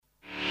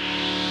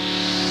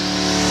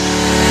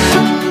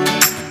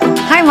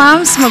Hai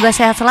Moms, semoga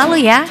sehat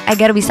selalu ya.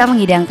 Agar bisa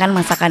menghidangkan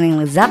masakan yang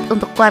lezat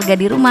untuk keluarga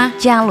di rumah,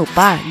 jangan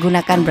lupa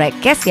gunakan bright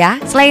gas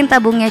ya. Selain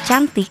tabungnya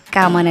cantik,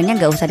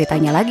 keamanannya gak usah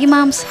ditanya lagi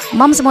Moms.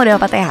 Moms mau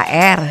dapat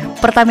THR?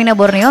 Pertamina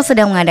Borneo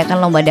sedang mengadakan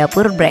lomba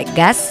dapur bright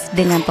gas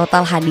dengan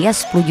total hadiah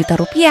 10 juta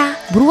rupiah.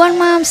 Buruan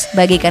Moms,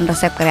 bagikan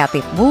resep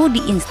kreatifmu di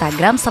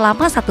Instagram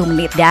selama 1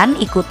 menit dan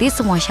ikuti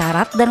semua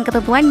syarat dan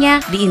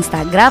ketentuannya di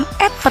Instagram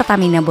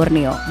 @Pertamina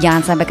Borneo.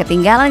 Jangan sampai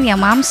ketinggalan ya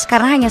Moms,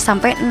 karena hanya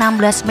sampai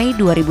 16 Mei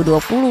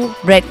 2020.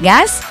 Bright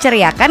Gas,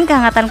 ceriakan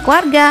kehangatan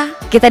keluarga.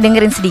 Kita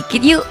dengerin sedikit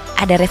yuk,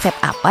 ada resep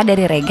apa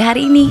dari Rega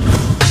hari ini?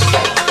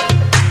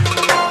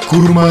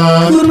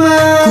 Kurma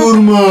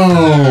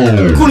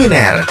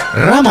Kuliner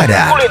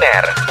Ramadan.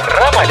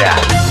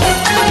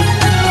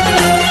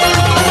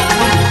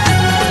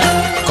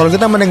 Kalau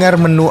kita mendengar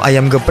menu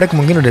ayam geprek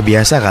mungkin udah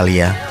biasa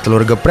kali ya.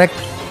 Telur geprek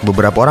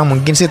beberapa orang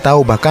mungkin sih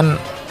tahu, bahkan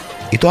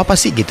itu apa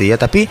sih gitu ya.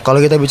 Tapi kalau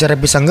kita bicara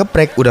pisang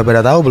geprek, udah pada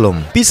tahu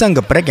belum? Pisang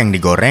geprek yang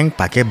digoreng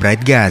pakai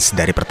bright gas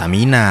dari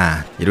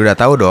Pertamina. Jadi udah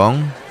tahu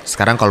dong.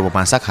 Sekarang kalau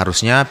mau masak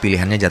harusnya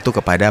pilihannya jatuh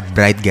kepada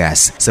bright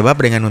gas. Sebab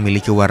dengan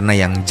memiliki warna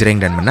yang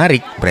jreng dan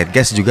menarik, bright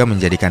gas juga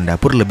menjadikan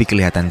dapur lebih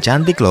kelihatan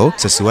cantik loh,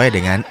 sesuai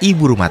dengan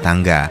ibu rumah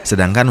tangga.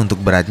 Sedangkan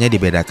untuk beratnya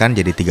dibedakan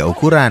jadi 3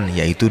 ukuran,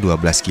 yaitu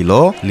 12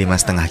 kilo,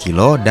 5,5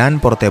 kilo, dan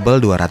portable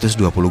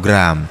 220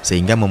 gram.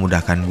 Sehingga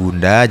memudahkan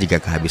bunda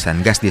jika kehabisan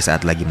gas di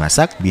saat lagi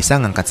masak, bisa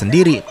ngangkat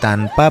sendiri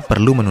tanpa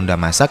perlu menunda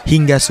masak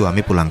hingga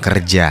suami pulang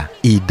kerja.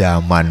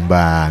 Idaman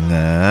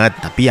banget.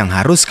 Tapi yang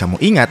harus kamu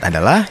ingat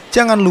adalah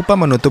jangan lupa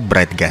menutup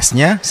bright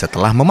gasnya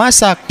setelah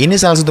memasak. Ini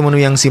salah satu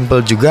menu yang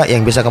simple juga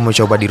yang bisa kamu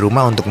coba di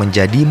rumah untuk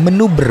menjadi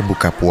menu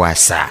berbuka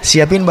puasa.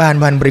 Siapin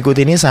bahan-bahan berikut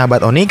ini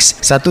sahabat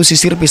Onyx. 1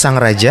 sisir pisang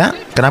raja.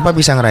 Kenapa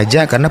pisang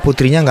raja? Karena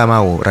putrinya nggak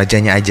mau,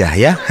 rajanya aja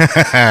ya.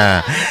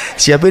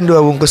 Siapin 2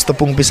 bungkus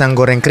tepung pisang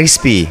goreng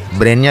crispy.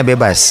 Brandnya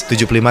bebas,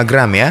 75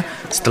 gram ya.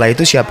 Setelah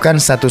itu siapkan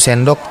 1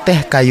 sendok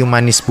teh kayu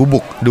manis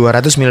bubuk,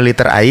 200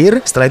 ml air.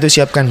 Setelah itu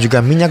siapkan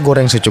juga minyak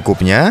goreng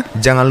secukupnya.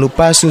 Jangan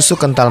lupa susu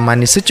kental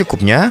manis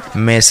secukupnya,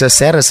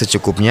 meseser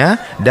secukupnya,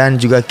 dan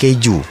juga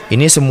keju.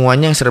 Ini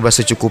semuanya yang serba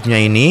secukupnya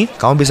ini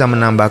kamu bisa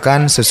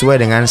menambahkan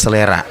sesuai dengan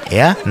selera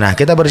ya. Nah,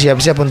 kita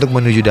bersiap-siap untuk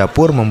menuju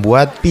dapur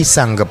membuat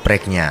pisang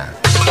gepreknya.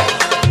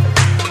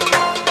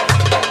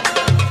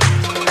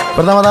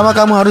 Pertama-tama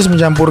kamu harus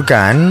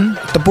mencampurkan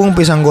tepung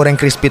pisang goreng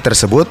crispy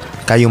tersebut,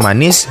 kayu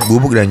manis,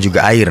 bubuk, dan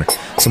juga air.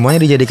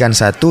 Semuanya dijadikan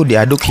satu,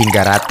 diaduk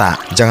hingga rata.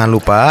 Jangan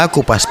lupa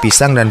kupas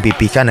pisang dan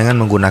pipihkan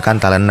dengan menggunakan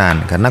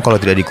talenan. Karena kalau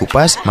tidak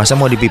dikupas, masa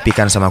mau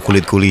dipipihkan sama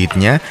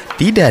kulit-kulitnya?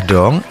 Tidak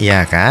dong,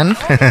 ya kan?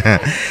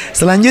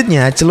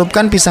 Selanjutnya,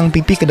 celupkan pisang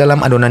pipih ke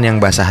dalam adonan yang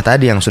basah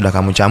tadi yang sudah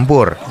kamu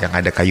campur. Yang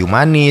ada kayu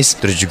manis,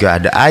 terus juga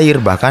ada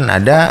air, bahkan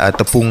ada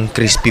tepung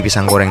crispy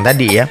pisang goreng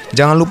tadi ya.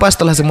 Jangan lupa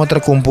setelah semua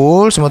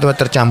terkumpul, semua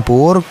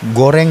tercampur,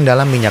 goreng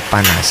dalam minyak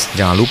panas.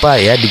 Jangan lupa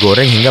ya,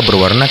 digoreng hingga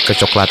berwarna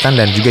kecoklatan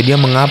dan juga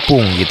dia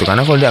mengapung gitu.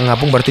 Karena kalau dia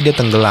ngapung berarti dia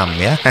tenggelam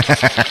ya.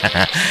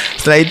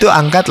 Setelah itu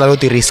angkat lalu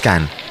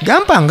tiriskan.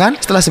 Gampang kan?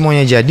 Setelah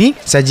semuanya jadi,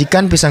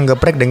 sajikan pisang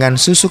geprek dengan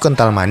susu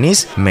kental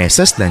manis,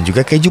 meses, dan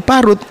juga keju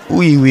parut.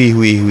 Wih,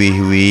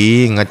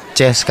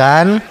 ngeces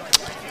kan?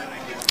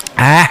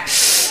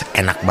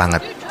 Enak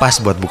banget. Pas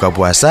buat buka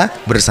puasa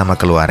bersama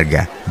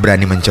keluarga.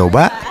 Berani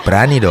mencoba?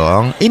 Berani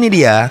dong. Ini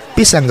dia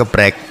pisang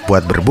geprek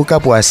buat berbuka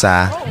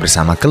puasa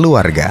bersama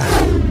keluarga.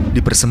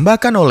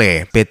 Dipersembahkan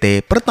oleh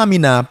PT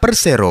Pertamina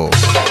Persero.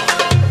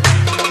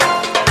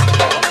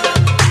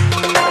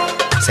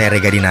 Saya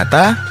Rega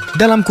Dinata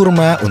dalam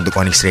Kurma untuk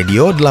Onyx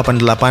Radio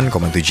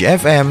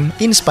 88,7 FM,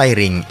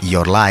 inspiring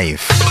your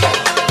life.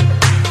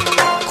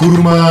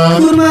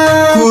 Kurma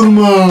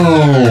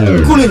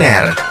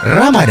Kuliner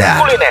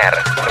Ramadan.